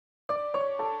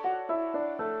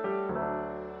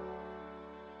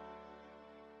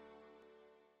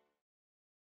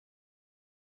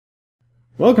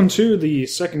Welcome to the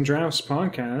Second Drafts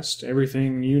podcast,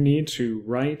 everything you need to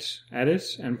write,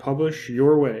 edit, and publish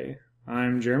your way.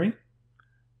 I'm Jeremy.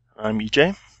 I'm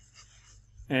EJ.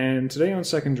 And today on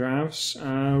Second Drafts,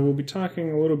 we'll be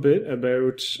talking a little bit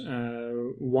about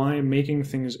why making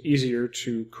things easier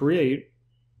to create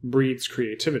breeds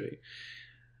creativity.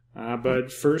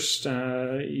 But first,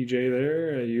 EJ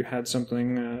there, you had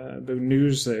something about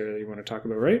news there that you want to talk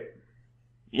about, right?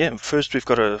 Yeah, first we've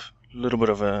got a little bit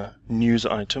of a news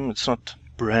item. It's not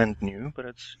brand new, but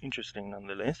it's interesting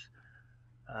nonetheless.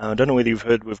 I don't know whether you've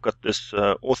heard, we've got this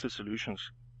Author Solutions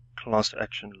class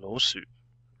action lawsuit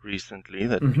recently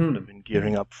that people have been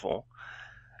gearing up for.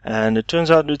 And it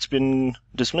turns out it's been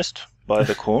dismissed by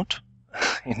the court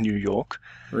in New York.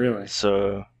 Really?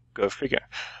 So, go figure.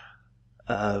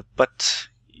 But,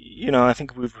 I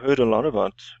think we've heard a lot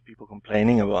about people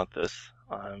complaining about this.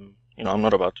 I'm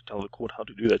not about to tell the court how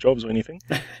to do their jobs or anything.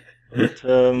 But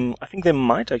I think there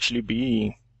might actually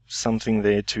be something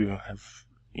there to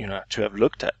have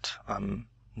looked at. I'm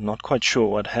not quite sure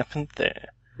what happened there.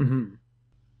 Mm-hmm.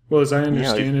 Well, as I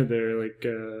understand it, there,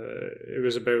 it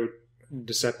was about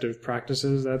deceptive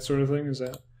practices, that sort of thing. Is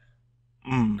that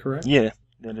correct? Yeah,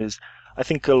 that is. I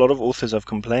think a lot of authors have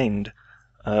complained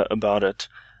about it,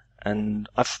 and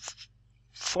I've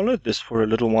followed this for a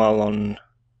little while on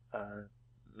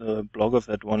the blog of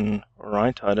that one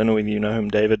writer. I don't know whether you know him,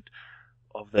 David,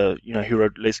 he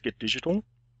wrote Let's Get Digital.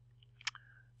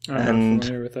 I'm not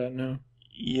familiar with that, no.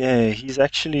 Yeah, he's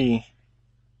actually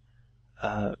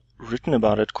written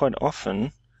about it quite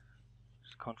often.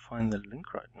 Just can't find the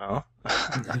link right now.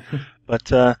 But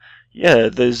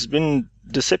there's been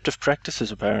deceptive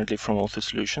practices apparently from Author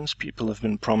Solutions. People have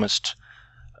been promised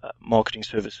marketing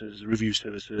services, review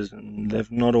services, and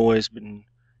they've not always been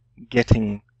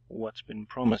getting what's been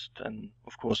promised. And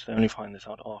of course, they only find this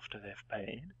out after they've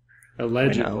paid.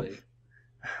 Allegedly.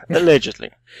 Allegedly,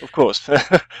 of course.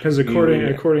 Because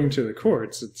according to the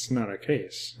courts, it's not a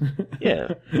case.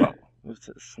 Yeah, well,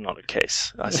 it's not a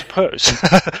case, I suppose.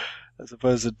 I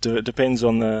suppose it depends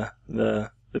on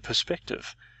the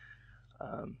perspective.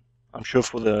 I'm sure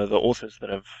for the authors that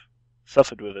have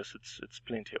suffered with this, it's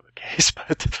plenty of a case.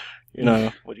 But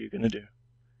what are you going to do?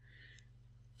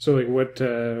 So, what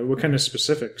kind of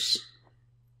specifics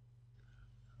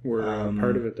were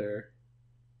part of it there?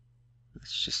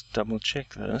 Let's just double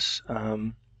check this.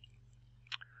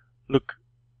 Look,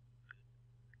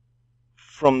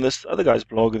 from this other guy's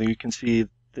blog, you can see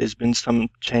there's been some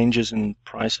changes in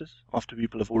prices after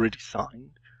people have already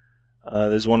signed.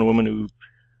 There's one woman who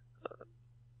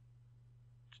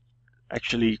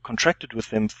actually contracted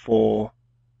with them for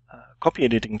copy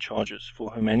editing charges for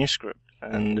her manuscript,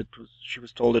 and she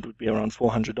was told it would be around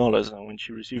 $400, and when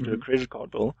she received her credit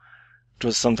card bill, it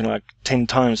was something like 10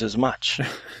 times as much.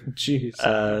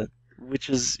 Jeez. Which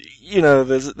is,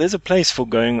 there's a place for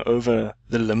going over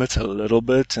the limit a little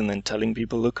bit and then telling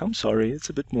people, look, I'm sorry, it's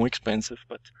a bit more expensive,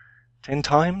 but 10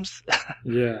 times?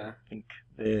 Yeah. I think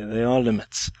there are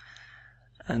limits.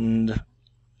 And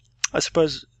I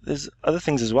suppose there's other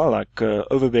things as well, like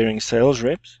overbearing sales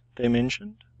reps, they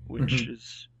mentioned, which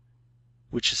is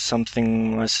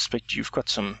something I suspect you've got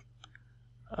some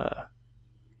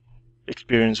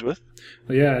experience with.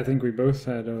 Well, yeah, I think we both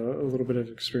had a little bit of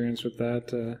experience with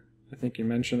that. I think you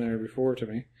mentioned there before to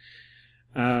me.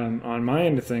 On my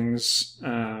end of things,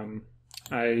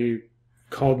 I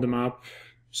called them up,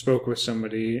 spoke with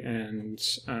somebody, and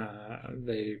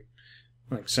they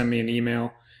sent me an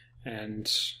email. And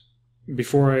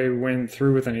before I went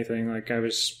through with anything, I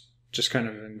was just kind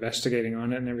of investigating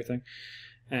on it and everything,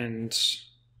 and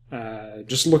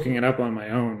just looking it up on my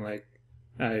own,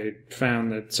 I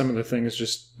found that some of the things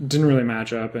just didn't really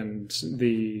match up, and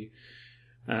the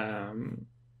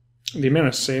amount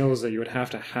of sales that you would have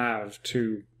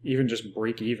to even just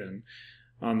break even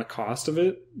on the cost of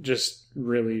it just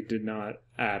really did not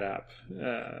add up.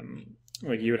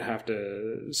 You would have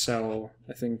to sell,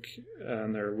 I think,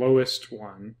 on their lowest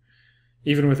one,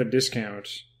 even with a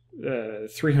discount,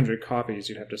 300 copies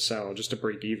you'd have to sell just to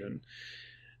break even.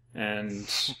 And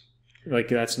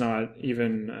that's not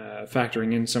even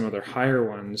factoring in some of their higher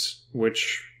ones,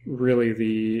 which really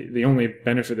the only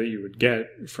benefit that you would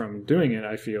get from doing it,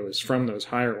 I feel, is from those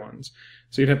higher ones.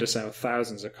 So you'd have to sell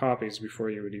thousands of copies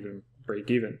before you would even break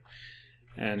even.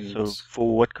 And so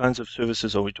for what kinds of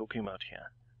services are we talking about here?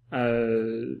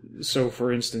 So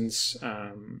for instance,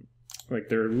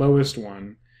 their lowest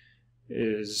one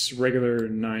is regular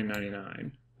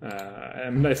 $9.99.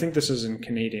 And I think this is in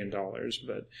Canadian dollars,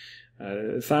 but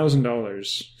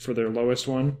 $1,000 for their lowest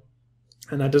one,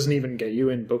 and that doesn't even get you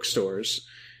in bookstores.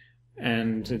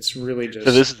 And it's really just...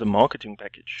 So this is the marketing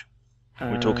package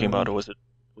we're talking about, or is it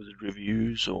Was it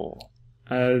reviews or?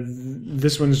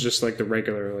 This one's just like the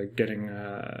regular, like getting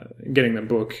the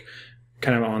book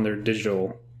kind of on their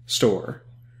digital store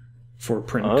for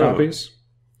print copies.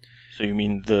 So you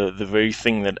mean the very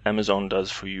thing that Amazon does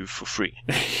for you for free?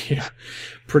 Yeah,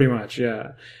 pretty much,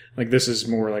 yeah. Like this is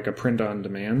more like a print on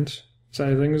demand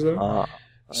side of things, though.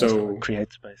 So like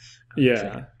CreateSpace.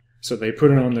 Yeah. So they put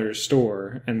it on their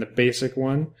store, and the basic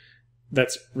one,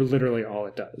 that's literally all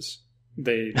it does.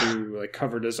 They do like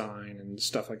cover design and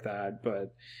stuff like that,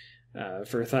 but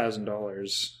for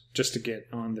 $1,000 just to get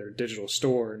on their digital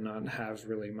store and not have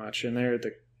really much in there,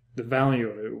 the value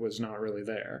of it was not really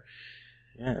there.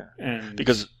 Yeah, and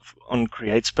because on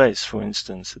CreateSpace, for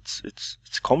instance, it's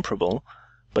comparable,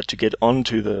 but to get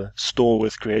onto the store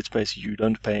with CreateSpace, you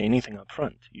don't pay anything up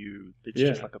front. It's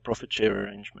just like a profit share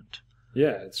arrangement.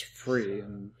 Yeah, it's free,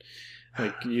 and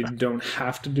like you don't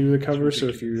have to do the cover. So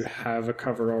if you have a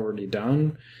cover already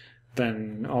done,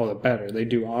 then all the better. They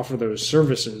do offer those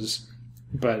services,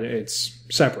 but it's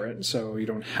separate, so you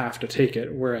don't have to take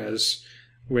it. Whereas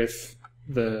with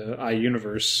the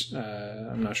iUniverse,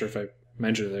 I'm not sure if I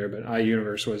mentioned it there, but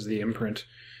iUniverse was the imprint,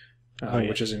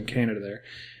 which is in Canada there.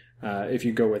 If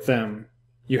you go with them,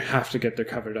 you have to get the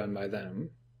cover done by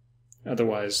them.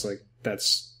 Otherwise, like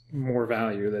that's more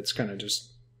value that's kind of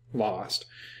just lost.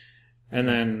 And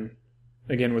then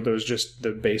again with those, just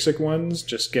the basic ones,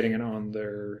 just getting it on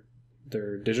their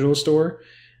digital store,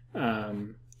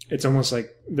 it's almost like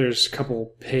there's a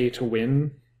couple pay to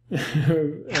win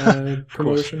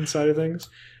promotion side of things.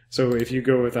 So if you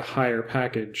go with a higher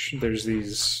package, there's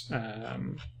these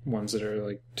ones that are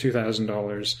like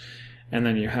 $2,000, and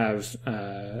then you have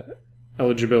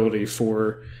eligibility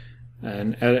for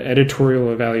an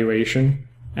editorial evaluation,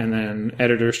 and then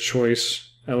editor's choice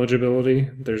eligibility.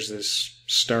 There's this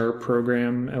star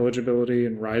program eligibility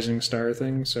and rising star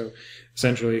thing. So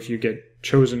essentially, if you get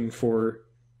chosen for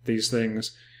these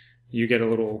things, you get a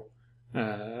little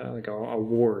like a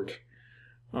award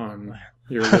on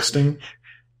your listing.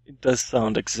 It does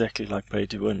sound exactly like pay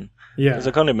to win. Yeah, because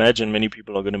I can't imagine many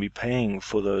people are going to be paying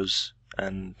for those,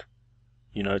 and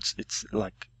it's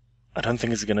like I don't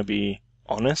think it's going to be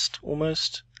honest.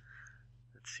 Almost,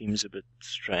 it seems a bit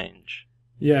strange.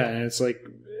 Yeah, and it's like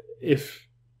if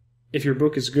your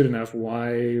book is good enough,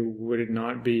 why would it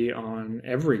not be on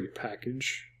every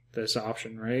package? This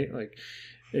option, right? Like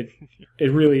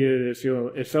it really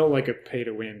it felt like a pay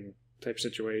to win type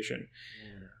situation.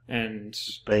 Yeah. And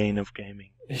bane of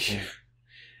gaming. Yeah.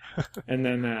 And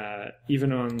then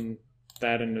even on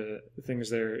that end of things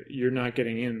there, you're not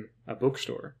getting in a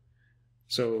bookstore.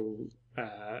 So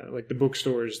like the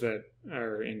bookstores that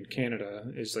are in Canada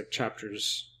is like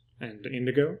Chapters and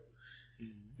Indigo,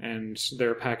 and there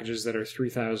are packages that are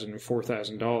 $3,000 and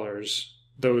 $4,000.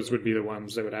 Those would be the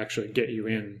ones that would actually get you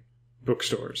in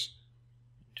bookstores.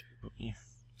 Yeah.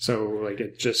 So like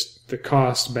it just, the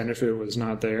cost benefit was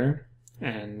not there,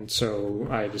 and so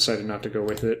I decided not to go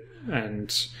with it.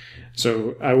 And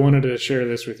so I wanted to share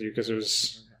this with you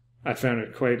because I found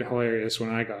it quite hilarious when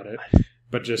I got it.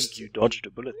 But just you dodged a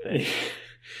bullet there.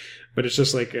 But it's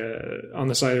just like on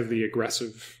the side of the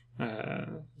aggressive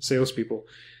salespeople.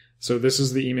 So this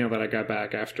is the email that I got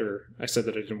back after I said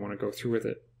that I didn't want to go through with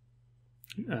it.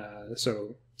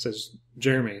 So it says,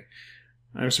 Jeremy,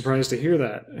 I'm surprised to hear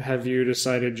that. Have you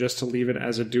decided just to leave it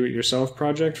as a do-it-yourself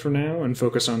project for now and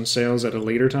focus on sales at a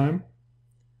later time?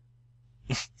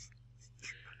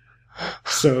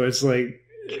 So it's like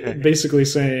basically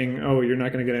saying, oh, you're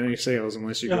not going to get any sales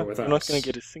unless you go with us. You're not going to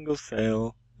get a single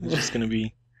sale. It's just going to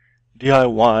be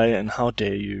DIY, and how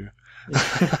dare you.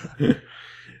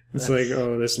 It's like,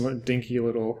 oh, this dinky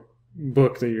little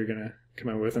book that you're going to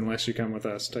come out with unless you come with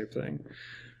us type thing.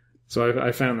 So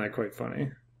I found that quite funny.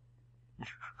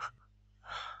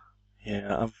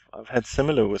 Yeah, I've had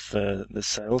similar with the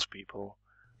salespeople.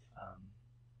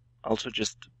 Also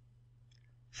just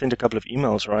sent a couple of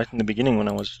emails right in the beginning when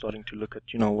I was starting to look at,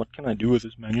 what can I do with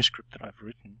this manuscript that I've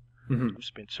written? Mm-hmm. I've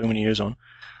spent so many years on.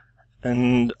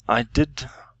 And my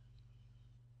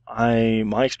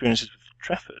experiences with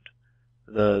Trafford.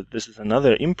 This is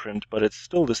another imprint, but it's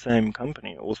still the same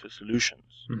company, Author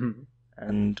Solutions. Mm-hmm.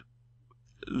 And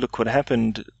look what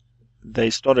happened. They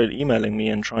started emailing me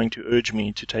and trying to urge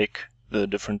me to take the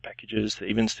different packages. They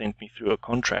even sent me through a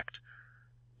contract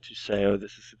to say, oh,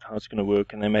 this is how it's going to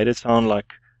work. And they made it sound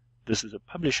like this is a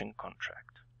publishing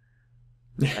contract.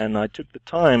 And I took the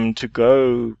time to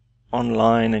go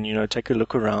online and, take a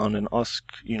look around and ask,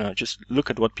 just look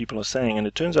at what people are saying. And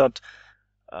it turns out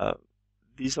they're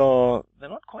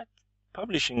not quite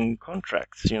publishing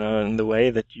contracts, in the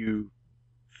way that you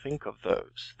think of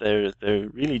those. They're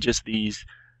really just these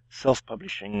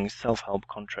self-publishing, self-help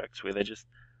contracts where they just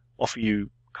offer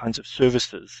you kinds of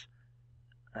services.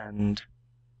 And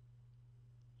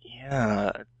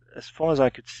yeah, as far as I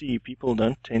could see, people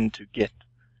don't tend to get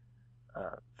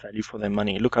value for their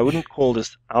money. Look, I wouldn't call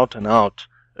this out and out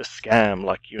a scam,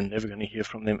 like you're never going to hear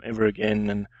from them ever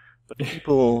again, but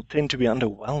people tend to be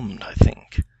underwhelmed, I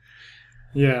think.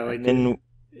 Yeah, like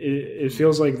it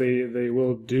feels like they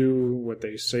will do what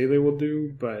they say they will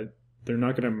do, but they're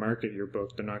not going to market your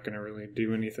book. They're not going to really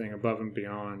do anything above and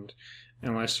beyond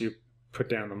unless you put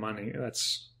down the money.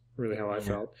 That's really how I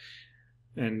felt.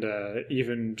 And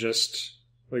even just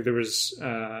like there was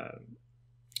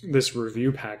this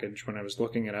review package when I was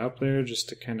looking it up there just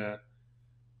to kind of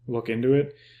look into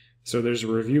it. So there's a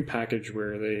review package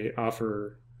where they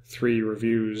offer 3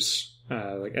 reviews,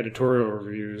 like editorial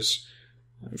reviews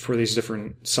for these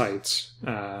different sites.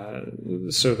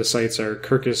 So the sites are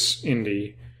Kirkus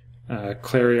Indie,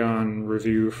 Clarion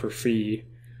Review for Fee.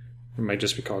 It might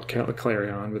just be called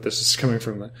Clarion, but this is coming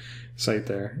from the site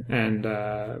there. And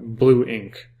Blue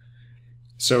Ink.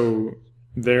 So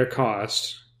their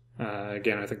cost,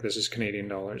 again, I think this is Canadian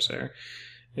dollars there,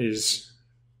 is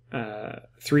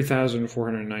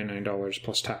 $3,499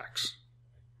 plus tax.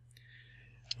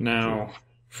 Now,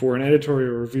 for an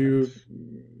editorial review,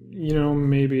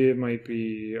 maybe it might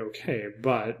be okay,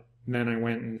 but then I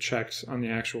went and checked on the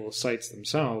actual sites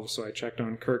themselves. So I checked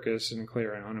on Kirkus and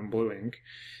Clarion and Blue Ink,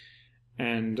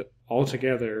 and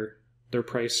altogether, their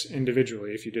price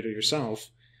individually, if you did it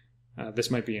yourself,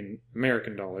 this might be in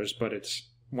American dollars, but it's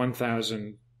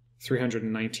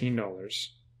 $1,319.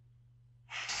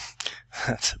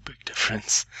 That's a big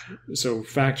difference. So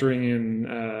factoring in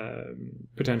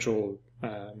potential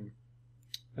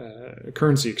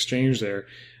currency exchange there,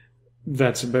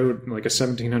 that's about like a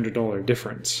 $1,700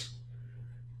 difference.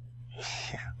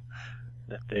 Yeah,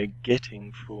 that they're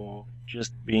getting for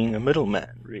just being a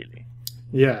middleman, really.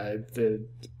 Yeah,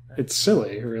 it's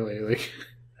silly, really. Like,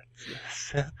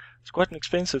 it's quite an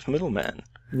expensive middleman.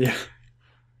 Yeah.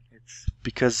 It's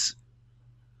because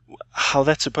how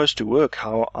that's supposed to work,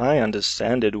 how I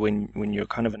understand it, when you're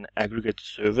kind of an aggregate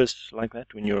service like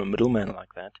that, when you're a middleman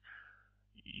like that,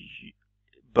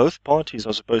 both parties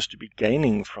are supposed to be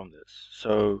gaining from this.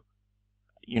 So,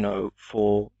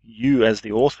 for you as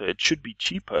the author, it should be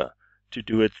cheaper to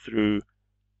do it through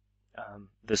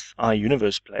this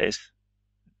iUniverse place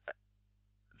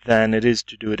than it is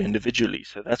to do it individually.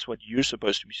 So that's what you're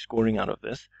supposed to be scoring out of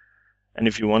this. And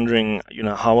if you're wondering,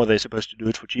 how are they supposed to do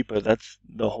it for cheaper, that's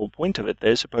the whole point of it.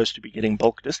 They're supposed to be getting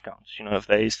bulk discounts. If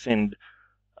they send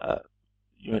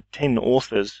 10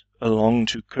 authors along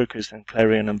to Kirkus and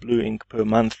Clarion and Blue Ink per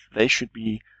month, they should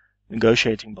be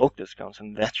negotiating bulk discounts,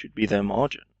 and that should be their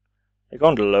margin. They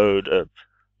can't load a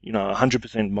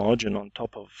 100% margin on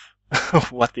top of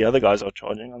what the other guys are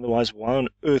charging. Otherwise, why on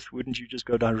earth wouldn't you just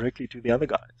go directly to the other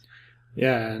guys?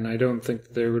 Yeah, and I don't think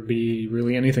that there would be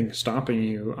really anything stopping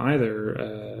you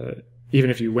either, even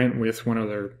if you went with one of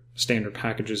their standard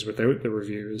packages without the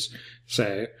reviews,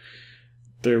 say,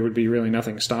 there would be really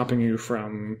nothing stopping you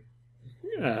from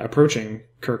approaching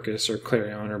Kirkus or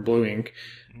Clarion or Blue Ink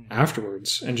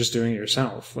afterwards and just doing it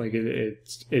yourself. Like I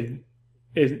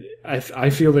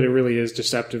feel that it really is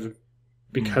deceptive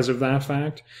because of that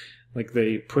fact. Like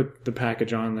they put the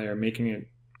package on there, making it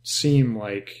seem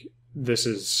like this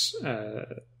is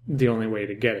the only way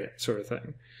to get it, sort of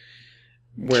thing.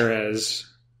 Whereas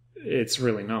it's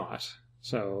really not.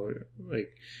 So,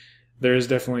 like, there is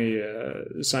definitely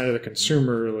a side of the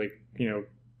consumer, like,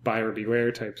 buyer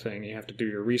beware type thing. You have to do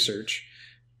your research,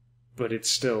 but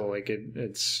it's still like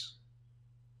it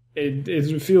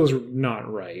feels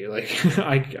not right. Like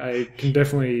I can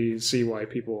definitely see why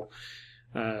people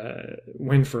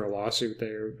win for a lawsuit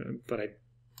there, but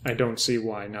I don't see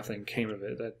why nothing came of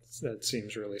it. That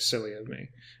seems really silly of me.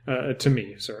 To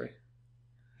me, sorry.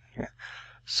 Yeah.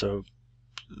 So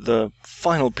the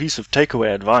final piece of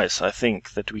takeaway advice I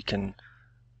think that we can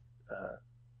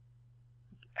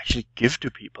actually give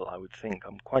to people, I would think,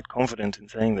 I'm quite confident in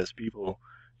saying this, people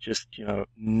just,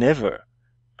 never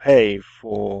pay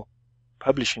for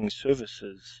publishing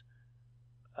services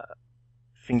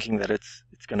thinking that it's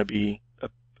going to be a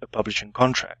publishing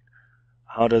contract.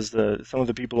 How does some of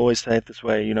the people always say it this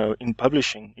way, in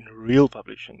publishing, in real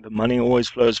publishing, the money always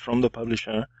flows from the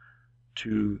publisher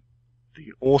to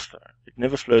the author. It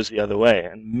never flows the other way.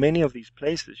 And many of these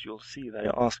places you'll see, they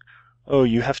ask, oh,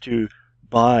 you have to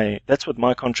buy, that's what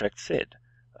my contract said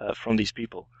from these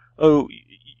people. Oh,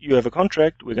 you have a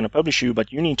contract, we're going to publish you,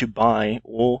 but you need to buy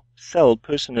or sell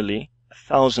personally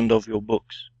 1,000 of your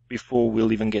books before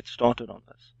we'll even get started on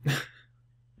this.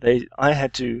 I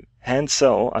had to hand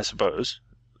sell, I suppose,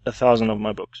 1,000 of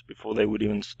my books before they would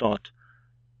even start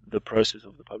the process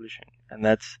of the publishing. And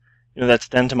that's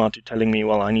tantamount to telling me,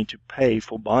 well, I need to pay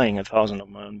for buying 1,000 of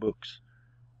my own books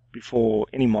before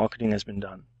any marketing has been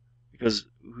done. Because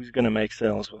who's going to make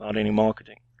sales without any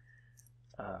marketing?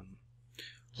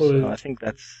 So I think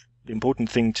that's the important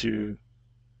thing to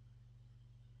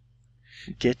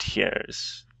get here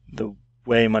is the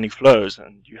way money flows,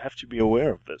 and you have to be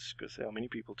aware of this because there are many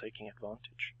people taking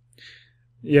advantage.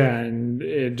 Yeah, and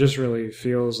it just really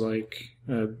feels like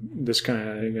this kind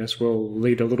of, I guess, will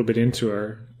lead a little bit into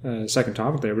our second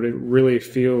topic there, but it really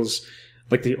feels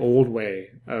like the old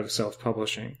way of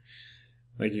self-publishing.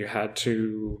 Like you had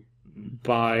to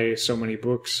buy so many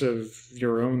books of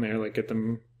your own there, like get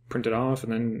them printed off,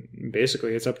 and then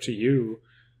basically it's up to you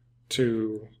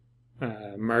to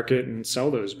market and sell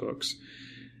those books.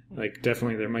 Like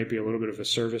definitely there might be a little bit of a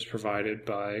service provided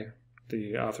by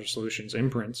the Author Solutions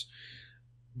imprints,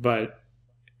 but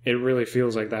it really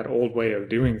feels like that old way of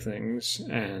doing things,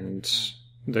 and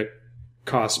the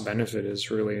cost benefit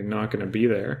is really not going to be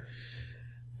there.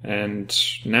 And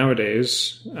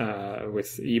nowadays,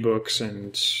 with ebooks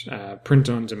and print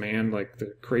on demand, like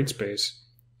the CreateSpace,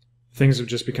 things have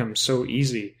just become so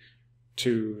easy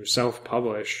to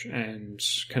self-publish and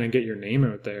kind of get your name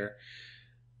out there.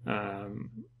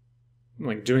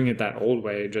 Like doing it that old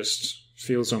way just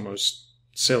feels almost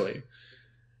silly.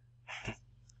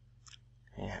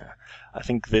 Yeah, I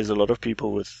think there's a lot of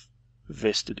people with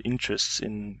vested interests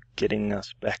in getting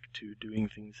us back to doing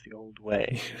things the old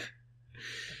way.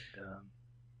 And,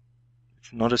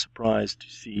 it's not a surprise to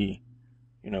see,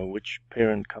 which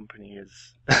parent company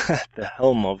is at the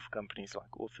helm of companies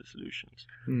like Author Solutions.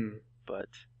 But,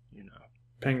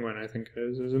 Penguin, I think it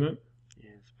is, isn't it?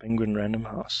 Yes, Penguin Random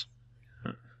House.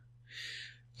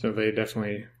 So they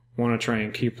definitely want to try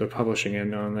and keep the publishing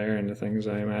end on there and the things,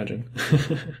 I imagine.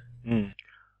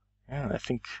 Yeah, I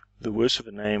think the worse of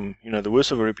a name, the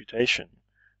worse of a reputation,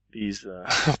 these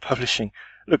publishing.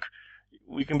 Look,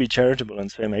 we can be charitable and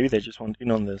say maybe they just want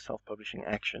in on the self-publishing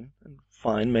action, and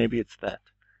fine, maybe it's that.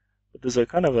 But there's a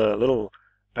kind of a little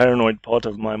paranoid part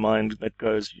of my mind that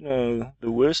goes, the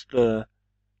worse the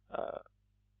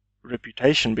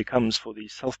reputation becomes for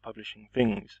these self-publishing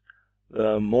things,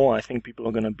 the more I think people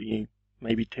are going to be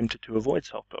maybe tempted to avoid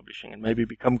self-publishing and maybe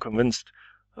become convinced,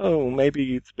 oh,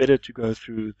 maybe it's better to go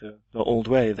through the old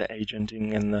way, the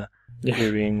agenting and the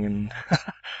querying, and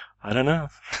I don't know.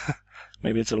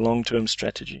 Maybe it's a long-term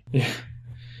strategy. Yeah.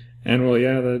 And well,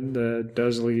 yeah, that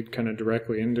does lead kind of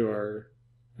directly into our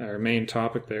main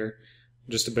topic there,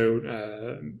 just about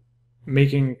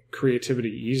making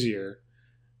creativity easier.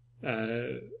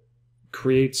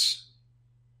 Creates,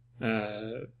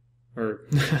 or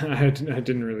I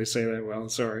didn't really say that well,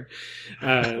 sorry.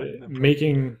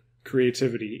 Making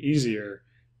creativity easier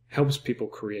helps people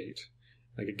create.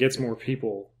 Like it gets more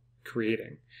people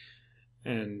creating.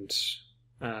 And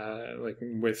with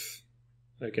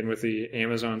the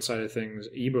Amazon side of things,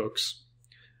 ebooks,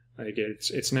 like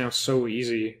it's now so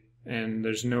easy, and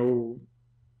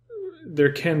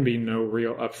there can be no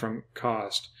real upfront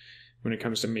cost when it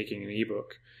comes to making an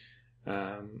ebook.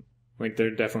 Like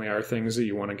there definitely are things that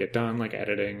you want to get done, like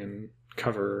editing and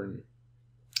cover and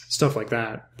stuff like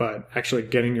that, but actually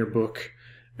getting your book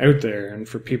out there and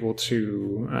for people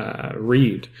to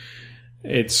read,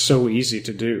 it's so easy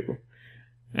to do.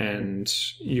 And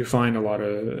you find a lot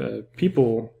of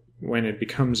people, when it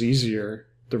becomes easier,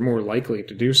 they're more likely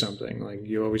to do something. Like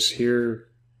I always hear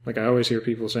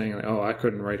people saying, like, oh, I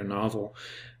couldn't write a novel.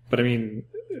 But I mean,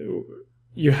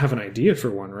 you have an idea for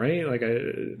one, right? Like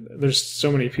there's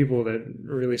so many people that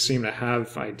really seem to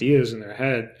have ideas in their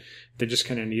head. They just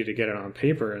kind of need to get it on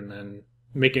paper, and then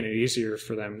making it easier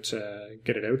for them to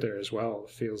get it out there as well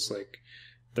feels like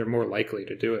they're more likely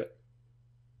to do it.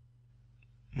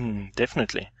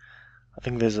 Definitely. I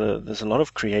think there's a lot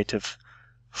of creative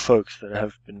folks that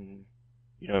have been,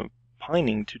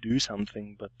 pining to do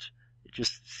something, but it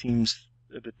just seems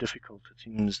a bit difficult. It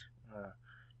seems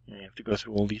you have to go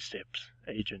through all these steps,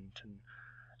 agent,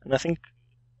 and I think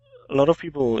a lot of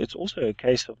people, it's also a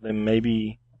case of them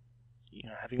maybe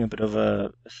having a bit of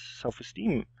a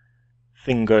self-esteem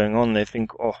thing going on. They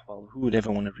think, oh, well, who would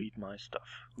ever want to read my stuff?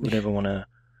 Who would ever want to,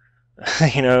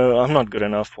 I'm not good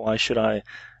enough. Why should I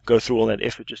go through all that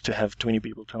effort just to have 20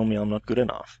 people tell me I'm not good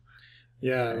enough?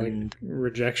 Yeah, like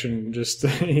rejection, just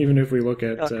even if we look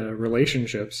at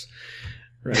relationships,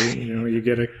 right? You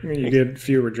get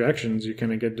few rejections, you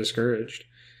kind of get discouraged.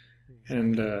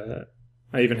 And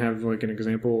I even have like an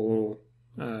example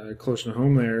a little close to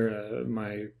home there.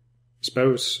 My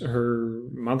spouse, her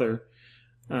mother,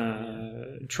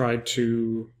 tried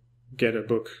to get a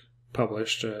book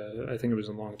published. I think it was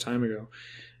a long time ago,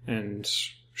 and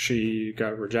she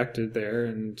got rejected there,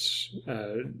 and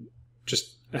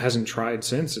just hasn't tried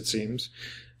since, it seems.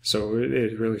 So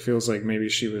it really feels like maybe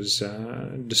she was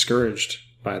discouraged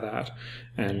by that,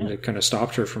 and it kind of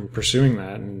stopped her from pursuing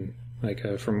that. And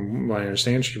like from what I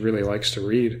understand, she really likes to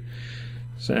read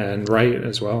and write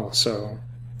as well. So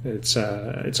it's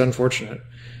unfortunate.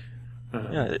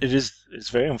 Yeah, it is. It's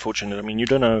very unfortunate. I mean, you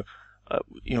don't know,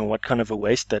 what kind of a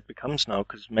waste that becomes now.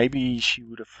 Because maybe she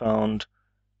would have found,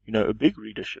 a big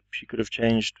readership. She could have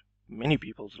changed many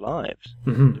people's lives,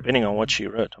 depending on what she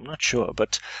wrote. I'm not sure,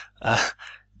 but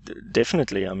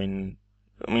definitely. I mean,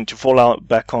 to fall out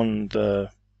back on the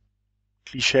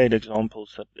cliched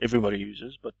examples that everybody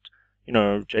uses, but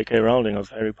J.K. Rowling of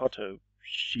Harry Potter,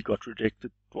 she got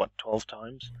rejected 12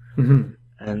 times,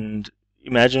 and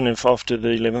imagine if after the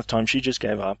 11th time she just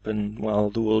gave up, and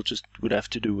the world just would have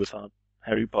to do without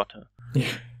Harry Potter.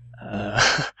 Yeah.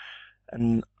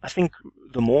 And I think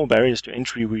the more barriers to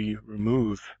entry we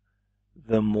remove,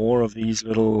 the more of these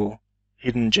little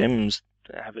hidden gems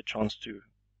have a chance to,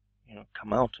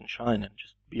 come out and shine and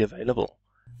just be available.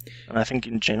 And I think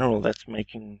in general that's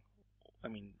making,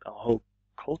 our whole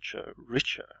culture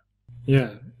richer.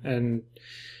 Yeah, and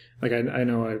like I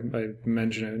know I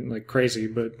mention it like crazy,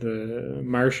 but the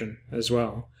Martian as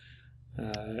well.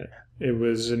 It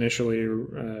was initially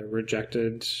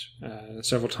rejected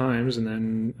several times, and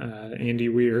then Andy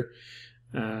Weir,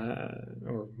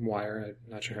 or Wire,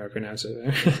 I'm not sure how I pronounce it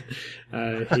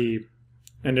there, he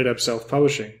ended up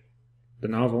self-publishing the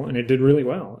novel, and it did really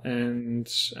well. And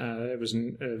it was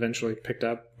eventually picked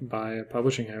up by a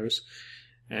publishing house,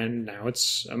 and now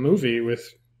it's a movie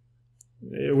with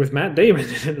Matt Damon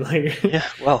in it. Like, yeah,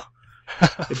 well,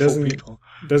 it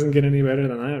doesn't get any better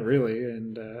than that, really.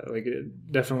 And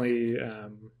it definitely,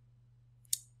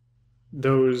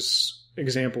 those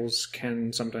examples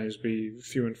can sometimes be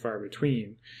few and far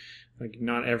between. Like,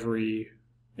 not every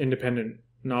independent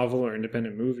novel or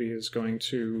independent movie is going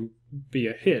to be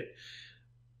a hit,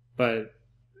 but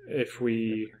if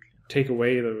we take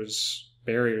away those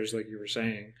barriers, like you were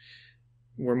saying,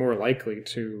 we're more likely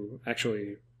to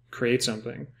actually create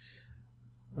something.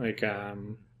 Like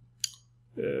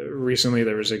recently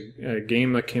there was a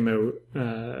game that came out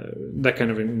that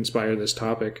kind of inspired this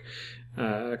topic,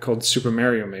 called Super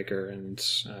Mario Maker. And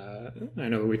I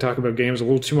know we talk about games a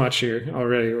little too much here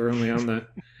already. We're only on the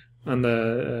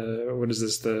what is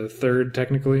this, the third,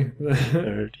 technically?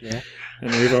 Third, yeah.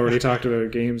 And we've already talked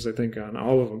about games, I think, on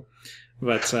all of them.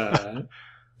 But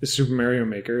the Super Mario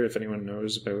Maker, if anyone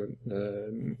knows about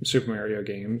the Super Mario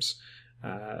games,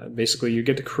 basically you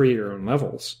get to create your own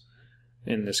levels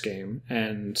in this game.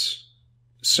 And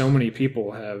so many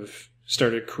people have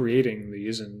started creating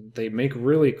these, and they make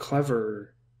really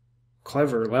clever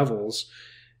levels.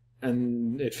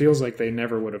 And it feels like they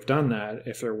never would have done that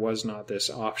if there was not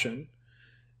this option,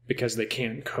 because they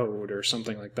can't code or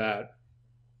something like that.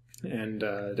 And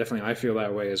definitely I feel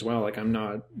that way as well. Like, I'm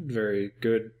not very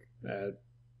good at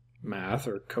math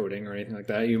or coding or anything like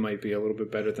that. You might be a little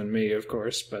bit better than me, of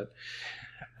course, but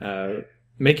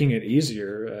making it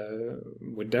easier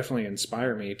would definitely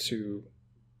inspire me to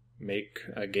make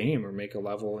a game or make a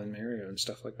level in Mario and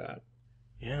stuff like that.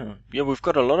 Yeah, we've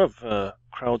got a lot of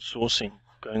crowdsourcing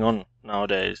going on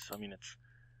nowadays. I mean, it's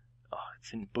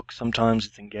in books sometimes,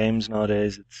 it's in games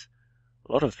nowadays, it's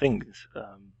a lot of things.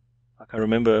 Like I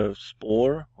remember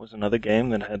Spore was another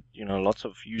game that had, lots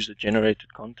of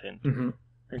user-generated content. Mm-hmm.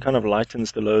 It kind of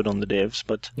lightens the load on the devs,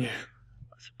 but yeah.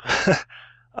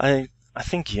 I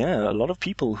think, a lot of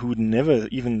people who would never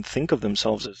even think of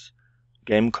themselves as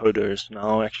game coders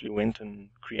now actually went and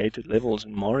created levels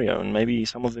in Mario, and maybe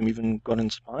some of them even got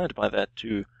inspired by that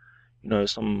to,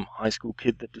 some high school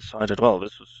kid that decided, well,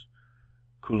 this was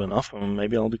cool enough, and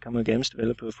maybe I'll become a games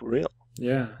developer for real.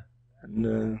 Yeah.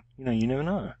 And, you never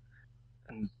know.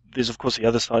 And there's, of course, the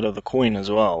other side of the coin as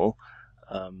well.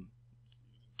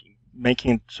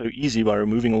 Making it so easy by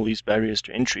removing all these barriers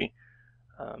to entry,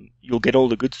 you'll get all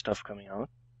the good stuff coming out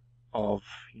of,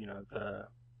 the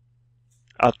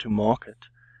out to market.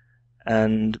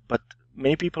 But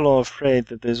many people are afraid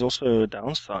that there's also a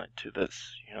downside to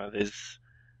this.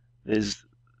 There's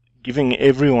giving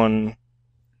everyone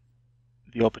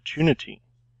the opportunity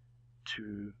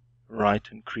to write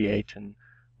and create, and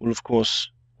will of course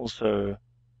also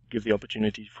give the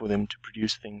opportunity for them to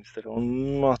produce things that are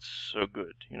not so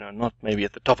good, not maybe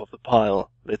at the top of the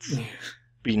pile. Let's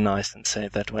be nice and say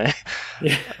it that way.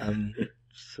 Yeah.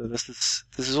 So this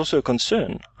is also a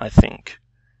concern, I think.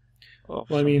 Well,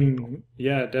 I mean, people.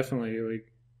 Yeah, definitely.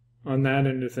 Like, on that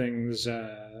end of things,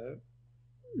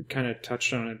 kind of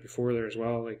touched on it before there as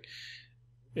well. Like,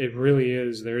 it really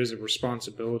is, there is a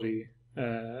responsibility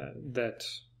that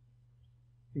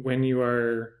when you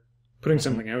are putting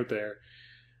something out there,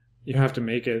 you have to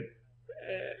make it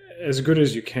as good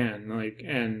as you can. Like,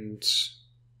 and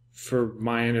for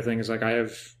my end of things, like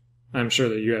I'm sure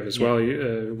that you have as well,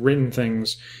 written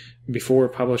things before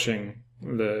publishing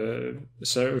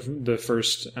the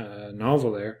first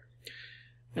novel there.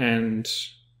 And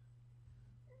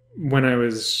when I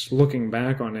was looking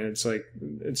back on it, it's like,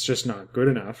 it's just not good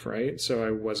enough, right? So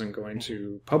I wasn't going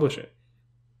to publish it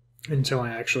until I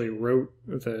actually wrote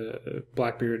the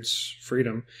Blackbeard's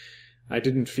Freedom. I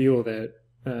didn't feel that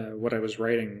what I was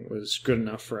writing was good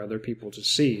enough for other people to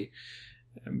see.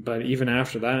 But even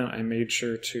after that, I made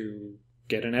sure to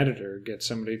get an editor, get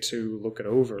somebody to look it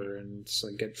over, and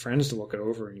like get friends to look it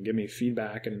over and give me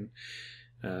feedback and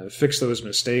fix those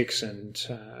mistakes and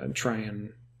try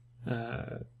and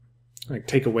like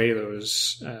take away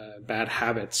those bad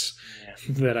habits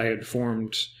that I had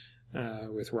formed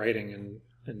with writing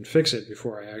and fix it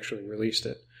before I actually released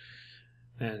it.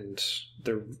 And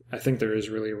I think there is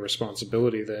really a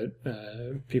responsibility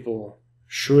that people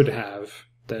should have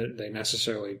that they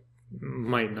necessarily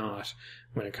might not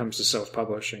when it comes to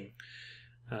self-publishing,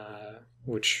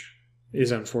 which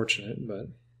is unfortunate, but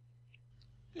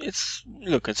it's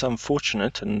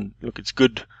unfortunate, and look, it's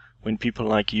good when people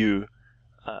like you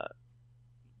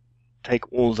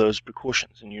take all those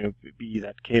precautions and be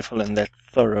that careful and that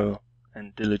thorough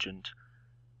and diligent.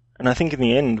 And I think in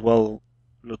the end, well,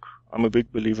 look, I'm a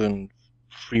big believer in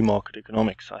free market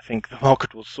economics. I think the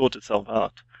market will sort itself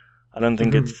out. I don't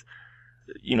think it's,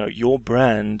 your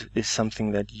brand is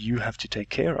something that you have to take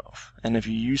care of. And if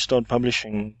you start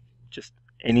publishing just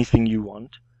anything you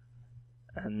want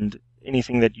and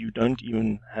anything that you don't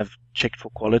even have checked for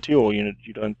quality, or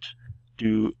you don't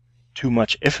do too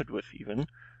much effort with even,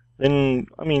 then,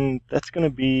 I mean, that's going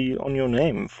to be on your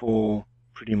name for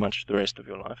pretty much the rest of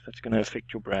your life. That's going to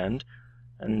affect your brand,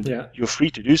 and you're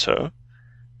free to do so.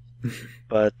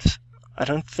 But I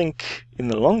don't think in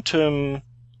the long term,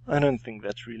 I don't think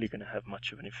that's really going to have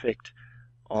much of an effect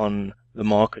on the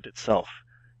market itself.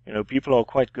 People are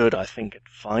quite good, I think, at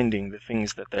finding the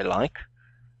things that they like,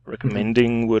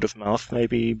 recommending word of mouth,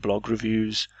 maybe blog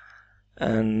reviews,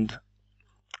 and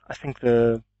I think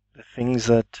the things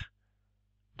that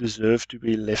deserve to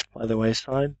be left by the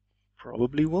wayside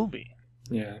probably will be.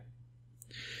 Yeah.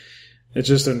 It's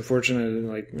just unfortunate,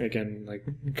 like, again, like,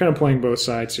 kind of playing both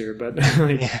sides here, but,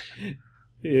 like,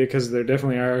 because there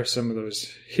definitely are some of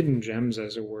those hidden gems,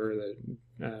 as it were, that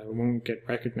won't get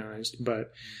recognized,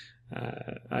 but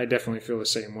I definitely feel the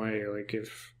same way. Like,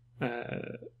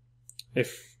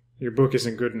 if your book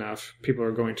isn't good enough, people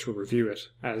are going to review it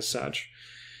as such,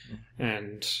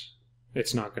 and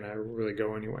it's not going to really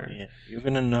go anywhere. Yeah, you're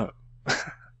going to know.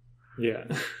 Yeah.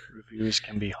 Reviews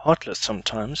can be heartless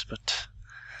sometimes, but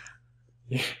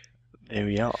there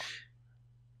we are.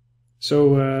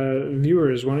 So,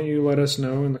 viewers, why don't you let us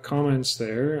know in the comments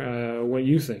there what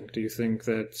you think? Do you think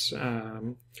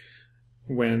that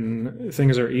when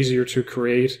things are easier to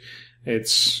create,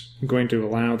 it's going to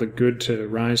allow the good to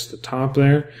rise to the top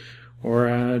there?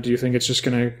 Or do you think it's just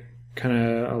going to kind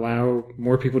of allow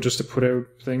more people just to put out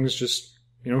things just,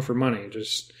 for money,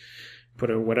 just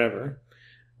put out whatever?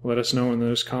 Let us know in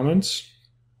those comments.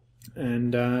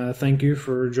 And thank you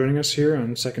for joining us here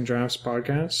on Second Drafts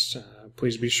Podcast.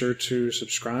 Please be sure to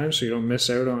subscribe so you don't miss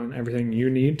out on everything you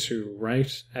need to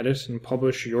write, edit, and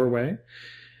publish your way.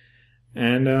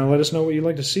 And let us know what you'd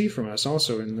like to see from us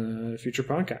also in the future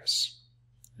podcasts.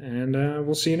 And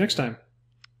we'll see you next time.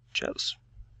 Cheers.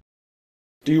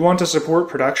 Do you want to support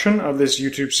production of this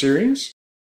YouTube series?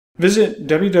 Visit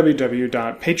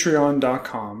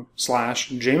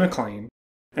www.patreon.com/JMcLean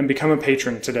and become a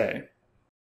patron today.